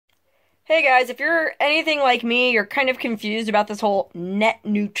Hey guys, if you're anything like me, you're kind of confused about this whole net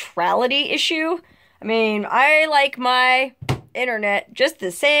neutrality issue. I mean, I like my internet just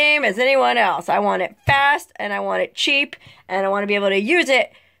the same as anyone else. I want it fast, and I want it cheap, and I want to be able to use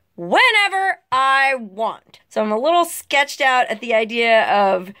it whenever I want. So I'm a little sketched out at the idea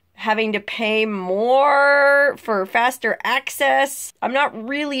of having to pay more for faster access. I'm not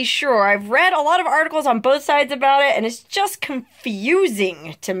really sure. I've read a lot of articles on both sides about it, and it's just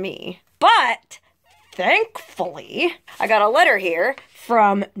confusing to me. But thankfully, I got a letter here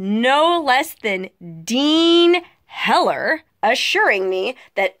from no less than Dean Heller assuring me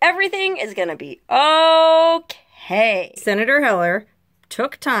that everything is going to be okay. Senator Heller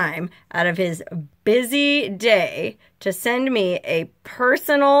took time out of his busy day to send me a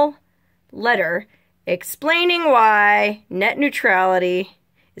personal letter explaining why net neutrality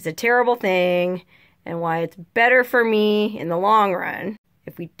is a terrible thing and why it's better for me in the long run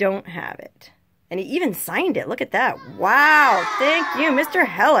if we don't have it. And he even signed it. Look at that. Wow. Thank you, Mr.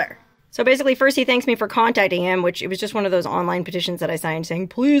 Heller. So basically, first he thanks me for contacting him, which it was just one of those online petitions that I signed saying,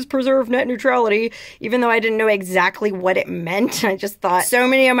 please preserve net neutrality, even though I didn't know exactly what it meant. I just thought so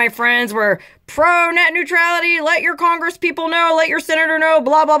many of my friends were pro net neutrality, let your Congress people know, let your senator know,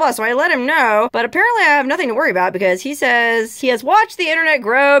 blah, blah, blah. So I let him know, but apparently I have nothing to worry about because he says he has watched the internet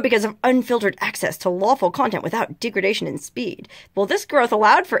grow because of unfiltered access to lawful content without degradation in speed. Well, this growth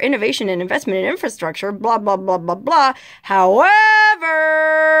allowed for innovation and investment in infrastructure, blah, blah, blah, blah, blah. However,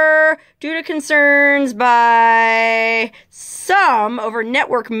 due to concerns by some over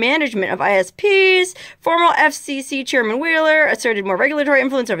network management of ISPs, former FCC Chairman Wheeler asserted more regulatory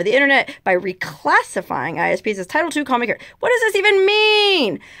influence over the internet by reclassifying ISPs as Title II common carrier. What does this even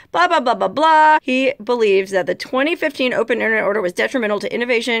mean? Blah, blah, blah, blah, blah. He believes that the 2015 Open Internet Order was detrimental to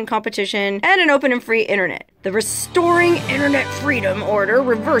innovation, competition, and an open and free internet. The Restoring Internet Freedom Order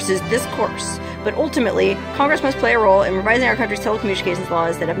reverses this course. But ultimately, Congress must play a role in revising our country's telecommunications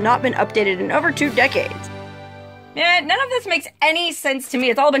laws that have not been updated in over 2 decades. Yeah, none of this makes any sense to me.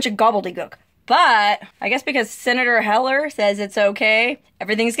 It's all a bunch of gobbledygook. But I guess because Senator Heller says it's okay,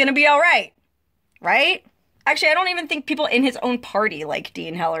 everything's gonna be all right. Right? Actually, I don't even think people in his own party like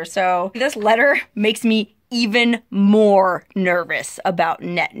Dean Heller, so this letter makes me even more nervous about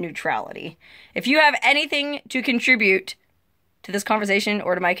net neutrality. If you have anything to contribute to this conversation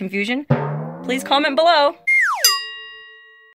or to my confusion, please comment below.